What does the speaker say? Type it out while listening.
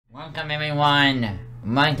Welcome everyone!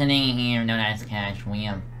 Mughney here, known as Cash. We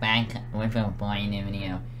are back with a brand new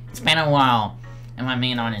video. It's been a while, and I'm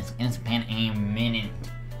being honest, it's been a minute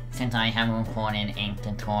since I have recorded a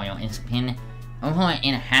tutorial. It's been over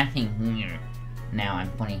in half a year now, I'm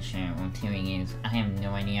pretty sure, or 2 years. I have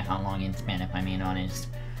no idea how long it's been, if I'm being honest.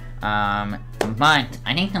 But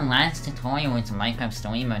I think the last tutorial was a Minecraft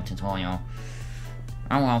Story Mode tutorial.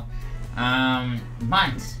 Oh well.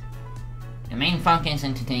 But the main focus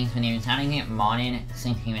in today's video is how to get modded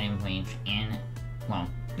security breach in, well,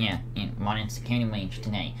 yeah, in modded security breach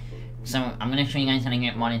today. So I'm gonna show you guys how to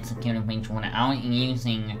get modded security breach without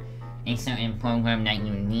using a certain program that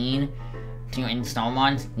you need to install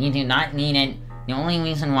mods. You do not need it. The only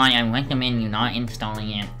reason why I recommend you not installing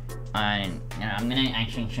it, I'm gonna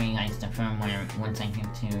actually show you guys the firmware once I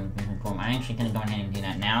get to Google Chrome. I'm actually gonna go ahead and do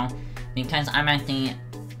that now, because I'm at the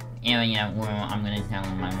area where I'm gonna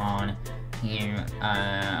download my mod. Here,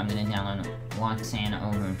 I'm gonna download Roxanne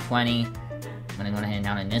over 20. I'm gonna go ahead and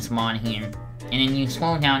download this mod here. And then you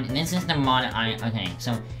scroll down, and this is the mod okay,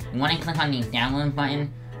 so you wanna click on the download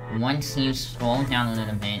button. Once you scroll down a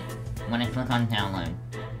little bit, you wanna click on download.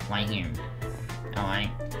 Right here. Alright.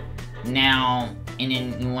 Now, and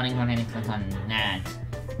then you wanna go ahead and click on that.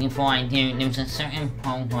 Before I do, there's a certain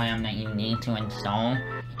program that you need to install.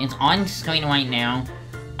 It's on screen right now.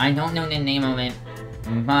 I don't know the name of it,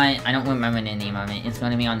 but I don't remember the name of it. It's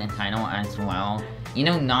going to be on the title as well. You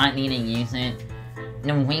do not need to use it.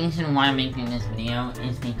 The reason why I'm making this video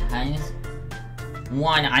is because,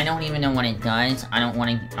 one, I don't even know what it does. I don't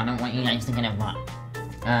want you guys to get a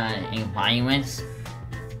virus.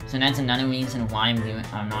 So that's another reason why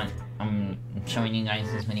I'm showing you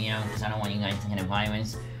guys this video, because I don't want you guys to get a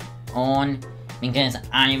virus. Because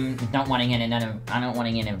I don't want to get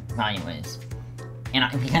a virus. And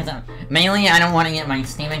because mainly I don't want to get my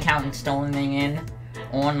Steam account stolen again,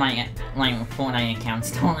 or my Fortnite account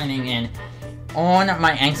stolen again, or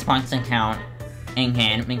my Xbox account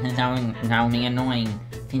again, because that would be annoying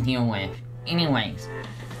to deal with. Anyways,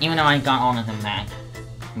 even though I got all of them back.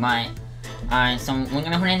 But, so we're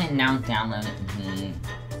gonna go ahead and now download the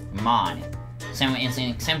mod. So it's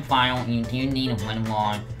an zip file. You do need a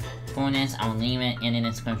WinRAR for this. I'll leave it in the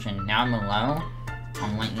description down below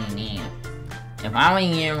on what you need. If I were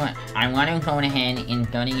you, I want to go ahead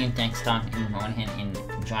and go to your desktop and go ahead and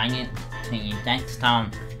drag it to your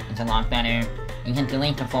desktop. It's a lot better. You can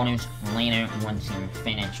delete the folders later once you're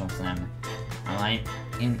finished with them. Alright?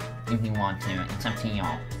 If you want to. It's up to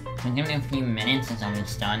y'all. So give it a few minutes, it's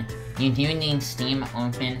almost done. You do need Steam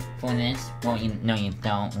open for this. Well, no you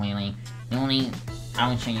don't, really. I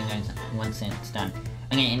will show you guys once it's done.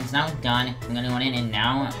 Okay, it's now done. I'm gonna go in and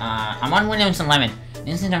now, I'm on Windows 11.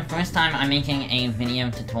 This is the first time I'm making a video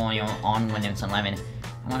tutorial on Windows 11. I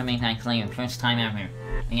want to make that clear, first time ever.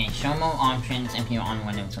 Okay, show more options if you're on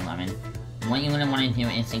Windows 11. What you're gonna want to do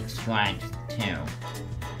is extract to.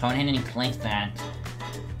 Go ahead and click that.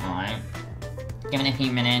 Alright. Give it a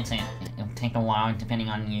few minutes, it'll take a while depending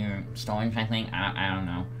on your storage, I think. I don't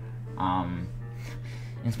know.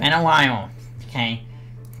 It's been a while. Okay.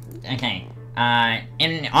 Okay.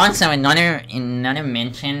 And also another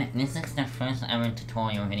mention, this is the first ever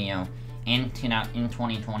tutorial video in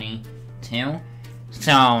 2022,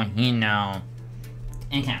 so, you know.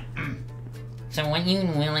 Okay, so what you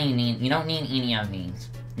really need, you don't need any of these.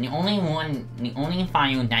 The only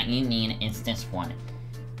file that you need is this one.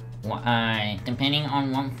 Depending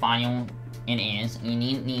on what file it is, you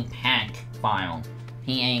need the pack file,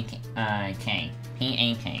 P-A-K,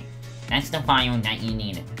 that's the file that you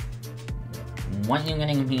need. What you're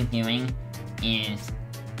gonna be doing is,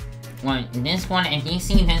 well, this one, if you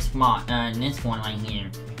see this one right here,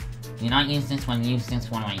 do not use this one, use this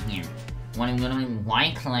one right here. What I'm gonna do,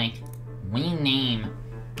 right click, rename,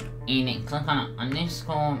 and click on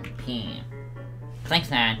underscore P. Click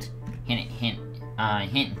that, hit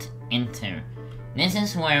enter. This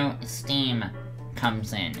is where Steam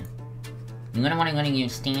comes in. You're gonna wanna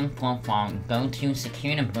use Steam profile, go to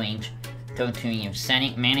security breach, go to your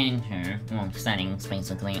setting manager, well, settings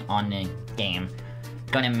basically on the game.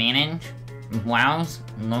 Go to manage, browse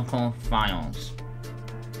local files.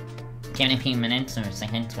 Give it a few minutes or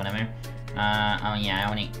seconds, whatever. Oh yeah,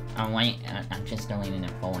 I'm just deleting the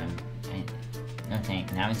folder. Okay,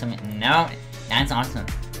 now it's no, that's awesome.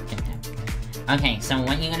 Okay, so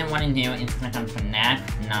what you're gonna want to do is click on FNAF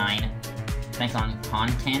 9, click on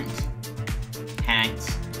content,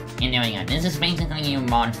 packs, and there we go. This is basically your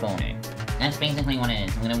mod folder. That's basically what it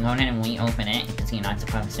is. I'm gonna go ahead and reopen it, because you're not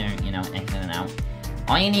supposed to, you know, exit it out.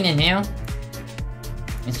 All you need to do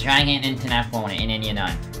is drag it into that folder, and then you're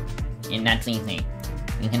done. And that's easy.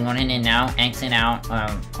 You can go ahead and now exit out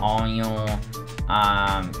of all your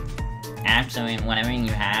apps or whatever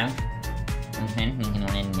you have. Okay, you can go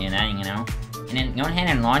ahead and do that, you know. And then go ahead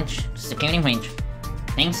and launch security breach.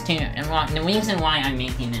 Thanks to, well, the reason why I'm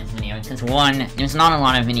making this video is because, one, there's not a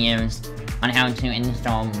lot of videos on how to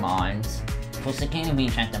install mods for security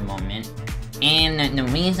breach at the moment. And the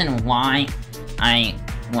reason why I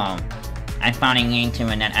found a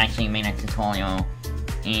YouTuber that actually made a tutorial,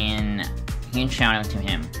 and huge shout out to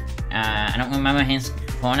him. I don't remember his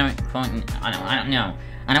I don't know.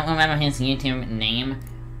 I don't remember his YouTube name,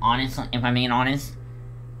 honestly, if I'm being honest.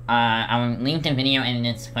 I will leave the video in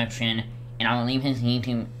the description, and I will leave his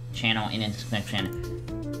YouTube channel in the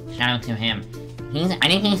description. Shout out to him. I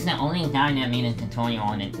think he's the only guy that made a tutorial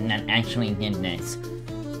on it and that actually did this.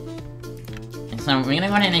 So we're gonna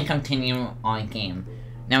go ahead and continue our game.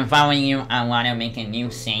 Now, if I were you, I want to make a new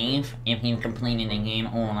save if you completed the game,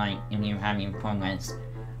 or like if you have your progress.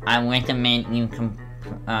 I recommend you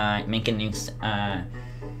make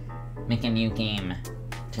a new game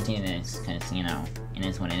to do this, because you know it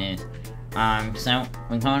is what it is. So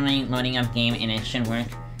we're currently loading up game, and it should work.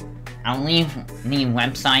 I'll leave the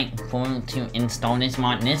website to install this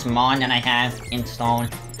mod. This mod that I have installed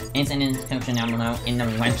is in the description down below in the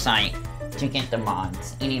website to get the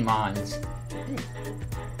mods, any mods.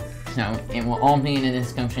 So it will all be in the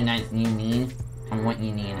description that you need and what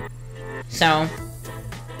you need. So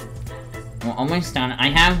we're almost done. I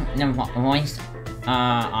have the voice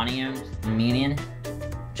audio muted.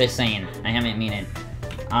 Just saying, I have it muted.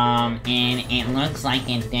 And it looks like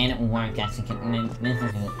it did work. As you can, this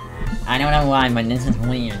is, I don't know why, but this is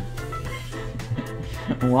weird.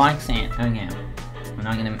 Roxanne. Okay, I'm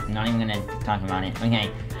not even gonna talk about it. Okay,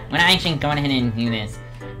 I'm gonna actually go ahead and do this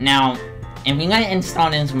now. If you're gonna install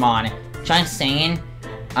this mod, just saying,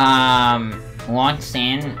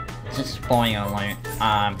 Roxanne, just spoiler alert,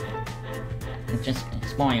 just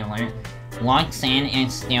spoiler alert, Roxanne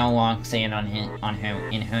is still Roxanne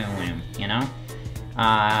in her room, you know?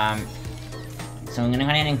 So I'm gonna go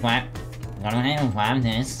ahead and grab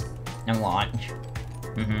this, and watch.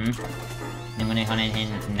 I'm gonna go ahead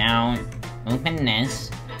and now open this,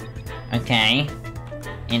 okay,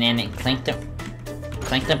 and then click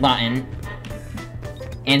the button,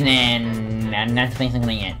 and then that's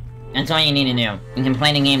basically it. That's all you need to do. You can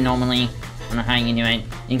play the game normally. I don't know how you do it.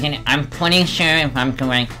 You can. I'm pretty sure, if I'm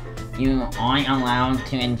correct, you aren't allowed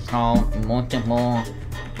to install multiple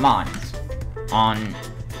mods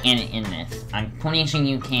in this. I'm pretty sure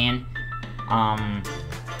you can.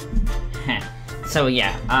 So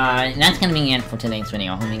yeah, that's gonna be it for today's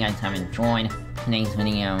video. I hope you guys have enjoyed today's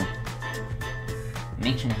video.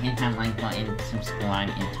 Make sure to hit that like button, subscribe,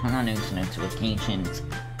 and turn on those notifications.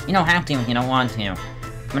 You don't have to if you don't want to,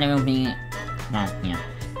 but it will be, well, yeah.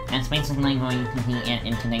 That's basically going to be it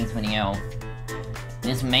in today's video.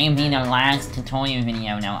 This may be the last tutorial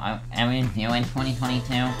video now I will do in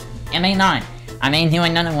 2022. It may not. I may do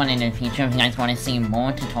another one in the future if you guys want to see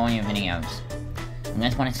more tutorial videos. If you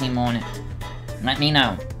guys want to see more, let me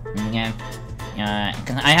know. Okay?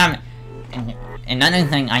 Because I have... Another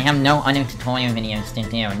thing, I have no other tutorial videos to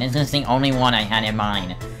do. This is the only one I had in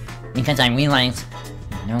mind. Because I realized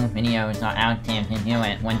no videos are out there to do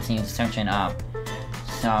it once you search it up.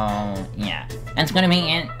 So, yeah. That's gonna be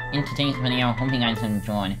it in today's video. Hope you guys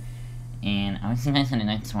enjoyed. And I'll see you guys in the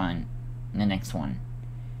next one.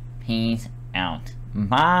 Peace out.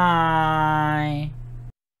 Bye!